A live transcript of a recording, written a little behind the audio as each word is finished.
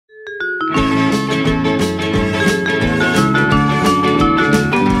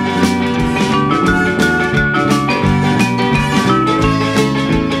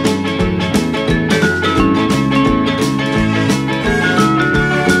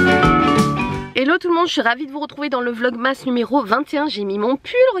Hello tout le monde, je suis ravie de vous retrouver dans le Vlogmas numéro 21. J'ai mis mon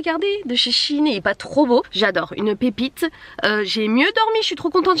pull, regardez, de chez SHEIN, il est pas trop beau. J'adore, une pépite. J'ai mieux dormi, je suis trop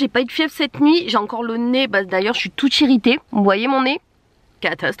contente, j'ai pas eu de fièvre cette nuit. J'ai encore le nez, d'ailleurs je suis toute irritée. Vous voyez mon nez?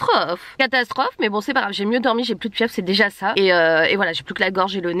 Catastrophe. Catastrophe, mais bon c'est pas grave, j'ai mieux dormi, j'ai plus de fièvre, c'est déjà ça. Et voilà, j'ai plus que la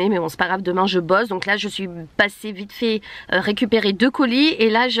gorge et le nez, mais bon c'est pas grave, demain je bosse. Donc là je suis passée vite fait récupérer 2 colis. Et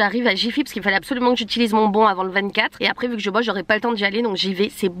là j'arrive à Jiffy parce qu'il fallait absolument que j'utilise mon bon avant le 24. Et après vu que je bosse j'aurai pas le temps d'y aller, donc j'y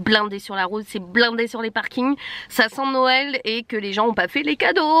vais. C'est blindé sur la route, c'est blindé sur les parkings. Ça sent Noël et que les gens ont pas fait les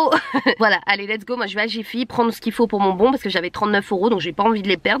cadeaux. Voilà, allez let's go, moi je vais à Jiffy prendre ce qu'il faut pour mon bon parce que j'avais 39 €, donc j'ai pas envie de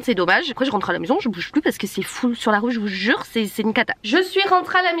les perdre, c'est dommage. Après je rentre à la maison, je bouge plus parce que c'est full sur la route, je vous jure, c'est une cata. Je suis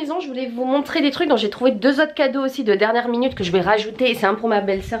rentrée à la maison, je voulais vous montrer des trucs, donc j'ai trouvé 2 autres cadeaux aussi de dernière minute que je vais rajouter, et c'est un pour ma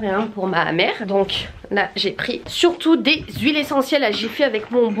belle-sœur et un pour ma mère. Donc là j'ai pris surtout des huiles essentielles à Jiffy avec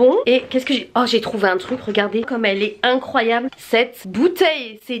mon bon. Et qu'est-ce que j'ai... Oh, j'ai trouvé un truc, regardez comme elle est incroyable cette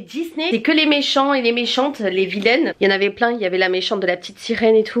bouteille. C'est Disney, c'est que les méchants et les méchantes, les vilaines. Il y en avait plein, il y avait la méchante de la petite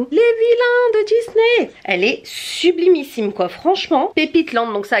sirène et tout. Les vilains de Disney. Elle est sublimissime quoi, franchement. Pépite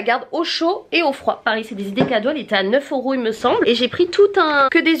lente, donc ça garde au chaud et au froid. Pareil, c'est des idées cadeaux, elle était à 9 € il me semble. Et j'ai pris tout un...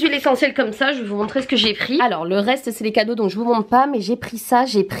 que des huiles essentielles comme ça, je vais vous montrer ce que j'ai pris. Alors le reste c'est les cadeaux donc je vous montre pas, mais j'ai pris ça,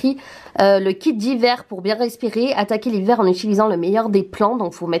 j'ai pris le kit d'hiver pour bien respirer, attaquer l'hiver en utilisant le meilleur des plants,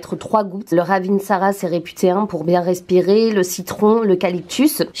 donc faut mettre 3 gouttes. Le Ravinsara c'est réputé pour bien respirer, le citron,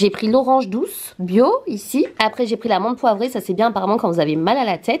 l'eucalyptus. J'ai pris l'orange douce bio ici. Après j'ai pris la menthe poivrée, ça c'est bien apparemment quand vous avez mal à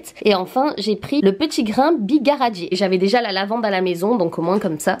la tête. Et enfin j'ai pris le petit grain bigaradier. J'avais déjà la lavande à la maison, donc au moins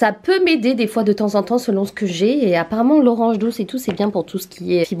comme ça ça peut m'aider des fois de temps en temps selon ce que j'ai. Et apparemment l'orange douce et tout c'est bien pour tout ce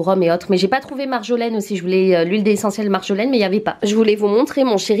qui est fibrom et autres. Mais j'ai pas trouvé marjolaine aussi, je voulais l'huile d'essentiel marjolaine mais il y avait pas. Je voulais vous montrer,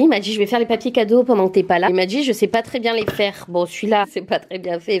 mon chéri m'a dit je vais faire les papiers cadeaux pendant que t'es pas là. Il m'a dit je sais pas très bien les faire. Bon celui-là c'est pas très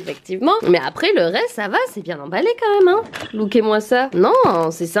bien fait effectivement, mais après le reste ça va, c'est bien emballé quand même hein. Lookez-moi ça.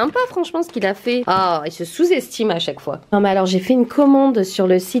 Non c'est sympa franchement ce qu'il a fait. Ah il se sous-estime à chaque fois. Non mais alors j'ai fait une commande sur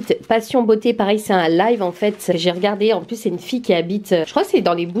le site Passion Beauté, pareil c'est un live en fait. J'ai regardé, en plus c'est une fille qui habite, je crois que c'est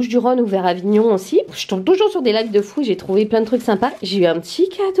dans les Bouches-du-Rhône ou vers Avignon aussi. Je tombe toujours sur des lives de fou, j'ai trouvé plein de trucs sympas. J'ai eu un petit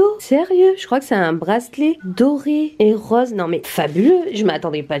cadeau, sérieux, je crois que c'est un bracelet doré et rose. Non mais fabuleux, je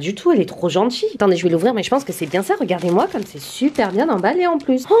m'attendais pas du tout, elle est trop gentille. Attendez je vais l'ouvrir, mais je pense que c'est bien ça, regardez-moi comme c'est super bien emballé en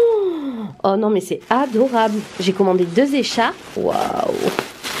plus. Oh non mais c'est adorable. J'ai commandé 2 écharpes, waouh.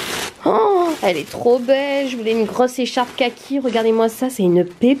 Oh, elle est trop belle, je voulais une grosse écharpe kaki, regardez-moi ça, c'est une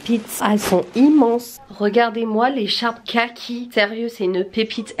pépite. Ah, elles sont immenses. Regardez-moi l'écharpe kaki, sérieux c'est une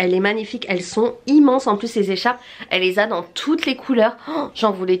pépite, elle est magnifique, elles sont immenses. En plus ces écharpes, elle les a dans toutes les couleurs. Oh,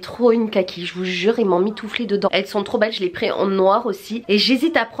 j'en voulais trop une kaki, je vous jure, ils m'ont mitouflé dedans. Elles sont trop belles, je l'ai pris en noir aussi. Et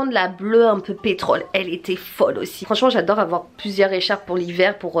j'hésite à prendre la bleue un peu pétrole, elle était folle aussi. Franchement j'adore avoir plusieurs écharpes pour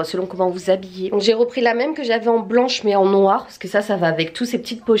l'hiver, pour selon comment vous habillez. Donc j'ai repris la même que j'avais en blanche mais en noir, parce que ça va avec tous ces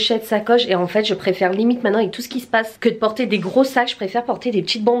petites pochettes, sacoches. Et en fait je préfère limite maintenant avec tout ce qui se passe que de porter des gros sacs, je préfère porter des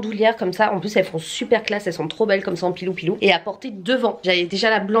petites bandoulières comme ça. En plus elles font super classe, elles sont trop belles comme ça en pilou pilou. Et à porter devant, j'avais déjà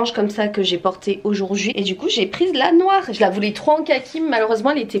la blanche comme ça que j'ai portée aujourd'hui. Et du coup j'ai pris la noire, je la voulais trop en kaki mais malheureusement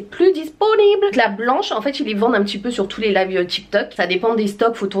elle était plus disponible. La blanche en fait ils les vendent un petit peu sur tous les lives TikTok. Ça dépend des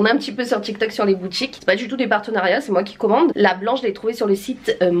stocks, faut tourner un petit peu sur TikTok sur les boutiques. C'est pas du tout des partenariats, c'est moi qui commande. La blanche je l'ai trouvée sur le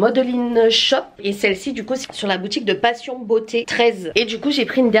site Modeline Shop. Et celle-ci du coup c'est sur la boutique de Passion Beauté 13. Et du coup j'ai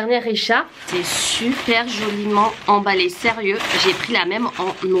pris une dernière écharpe. C'est super joliment emballé, sérieux. J'ai pris la même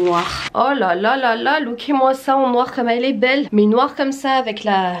en noir. Oh là là là là, lookez-moi ça en noir comme elle est belle. Mais noir comme ça avec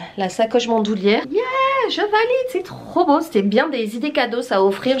la sacoche bandoulière. Yeah, je valide, c'est trop beau. C'était bien des idées cadeaux ça à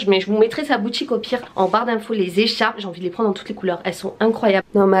offrir. Mais je vous mettrai sa boutique au pire en barre d'infos, les écharpes. J'ai envie de les prendre dans toutes les couleurs, elles sont incroyables.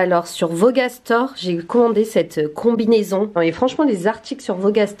 Non mais alors sur Vogastore, j'ai commandé cette combinaison. Non mais franchement les articles sur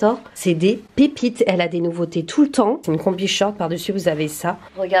Vogastore, c'est des pépites. Elle a des nouveautés tout le temps. C'est une combi short, par-dessus vous avez ça.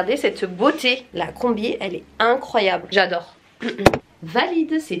 Regardez cette beauté, la combi elle est incroyable, j'adore.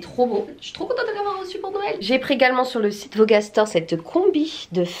 Valide, c'est trop beau. Je suis trop contente de l'avoir reçu pour Noël. J'ai pris également sur le site Vogastore cette combi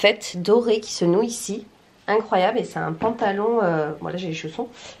de fêtes dorée qui se noue ici. Incroyable, et c'est un pantalon, voilà j'ai les chaussons.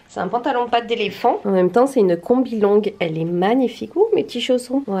 C'est un pantalon patte d'éléphant. En même temps c'est une combi longue, elle est magnifique. Ouh mes petits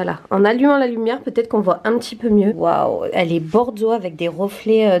chaussons. Voilà, en allumant la lumière peut-être qu'on voit un petit peu mieux. Waouh, elle est bordeaux avec des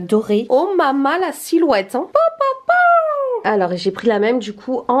reflets dorés. Oh maman la silhouette hein. Alors j'ai pris la même du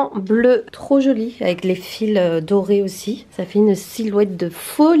coup en bleu, trop jolie avec les fils dorés aussi. Ça fait une silhouette de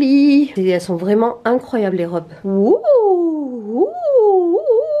folie. Et elles sont vraiment incroyables les robes. Ouh, ouh, ouh.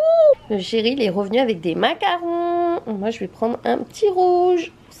 Le chéri il est revenu avec des macarons. Moi je vais prendre un petit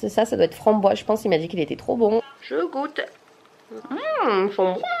rouge. C'est ça doit être framboise je pense, il m'a dit qu'il était trop bon. Je goûte. Ils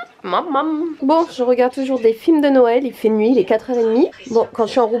sont bons. Maman. Bon, je regarde toujours des films de Noël, il fait nuit, il est 4h30. Bon, quand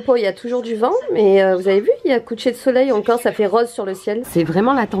je suis en repos, il y a toujours du vent, mais vous avez vu, il y a couché de soleil encore, ça fait rose sur le ciel. C'est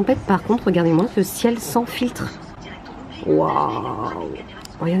vraiment la tempête, par contre, regardez-moi ce ciel sans filtre. Waouh.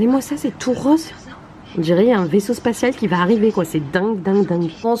 Regardez-moi ça, c'est tout rose. On dirait il y a un vaisseau spatial qui va arriver, quoi. C'est dingue, dingue, dingue.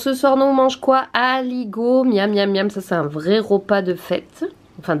 Bon, ce soir, nous, on mange quoi? Aligot, miam, miam, miam. Ça, c'est un vrai repas de fête.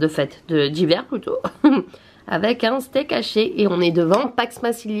 Enfin, de fête, d'hiver plutôt. Avec un steak haché. Et on est devant Pax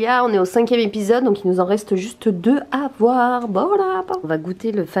Massilia. On est au 5e épisode, donc il nous en reste juste 2 à voir. Voilà. On va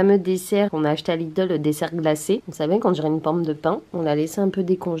goûter le fameux dessert qu'on a acheté à Lidl, le dessert glacé. Vous savez, quand dirait une pomme de pain, on l'a laissé un peu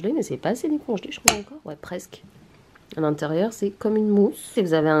décongelé, mais c'est pas assez décongelé, je crois encore. Ouais, presque. À l'intérieur, c'est comme une mousse. Et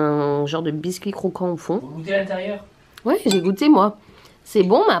vous avez un genre de biscuit croquant au fond. Vous goûtez l'intérieur? Ouais, j'ai goûté moi. C'est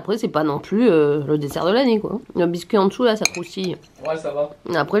bon, mais après, c'est pas non plus le dessert de l'année, quoi. Le biscuit en dessous, là, ça croustille. Ouais, ça va.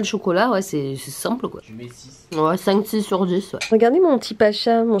 Après, le chocolat, ouais, c'est simple, quoi. Tu mets 6. Ouais, 5-6 sur 10, ouais. Regardez mon petit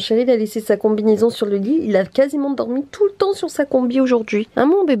Pacha. Mon chéri, il a laissé sa combinaison sur le lit. Il a quasiment dormi tout le temps sur sa combi aujourd'hui. Hein,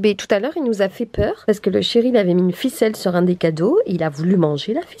 mon bébé? Tout à l'heure, il nous a fait peur. Parce que le chéri, il avait mis une ficelle sur un des cadeaux. Et il a voulu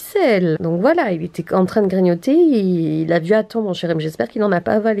manger la ficelle. Donc voilà, il était en train de grignoter. Il a vu à temps, mon chéri. Mais j'espère qu'il n'en a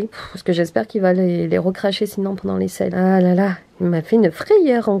pas avalé. Parce que j'espère qu'il va les recracher sinon pendant les selles. Ah là là. Il m'a fait une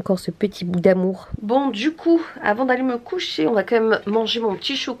frayeur encore, ce petit bout d'amour. Bon, du coup, avant d'aller me coucher, on va quand même manger mon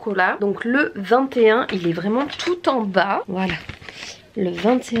petit chocolat. Donc le 21, il est vraiment tout en bas. Voilà. Le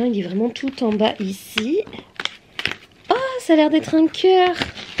 21, il est vraiment tout en bas ici. Oh, ça a l'air d'être un cœur.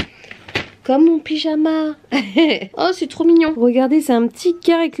 Comme mon pyjama. Oh, c'est trop mignon. Regardez, c'est un petit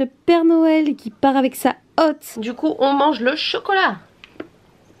cœur avec le Père Noël qui part avec sa hotte. Du coup, on mange le chocolat.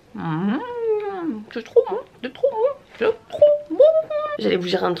 C'est trop bon, c'est trop bon. Trop bon. J'allais vous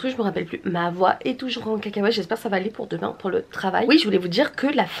dire un truc, je me rappelle plus. Ma voix est toujours en cacahuète. J'espère que ça va aller pour demain, pour le travail. Oui, je voulais vous dire que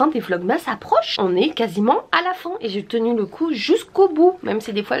la fin des Vlogmas approche. On est quasiment à la fin et j'ai tenu le coup jusqu'au bout. Même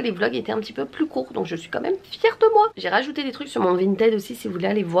si des fois les vlogs étaient un petit peu plus courts. Donc je suis quand même fière de moi. J'ai rajouté des trucs sur mon Vinted aussi si vous voulez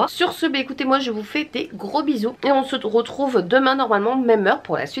aller voir. Sur ce, bah écoutez, moi je vous fais des gros bisous. Et on se retrouve demain normalement, même heure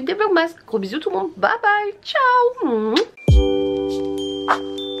pour la suite des Vlogmas. Gros bisous tout le monde. Bye bye. Ciao.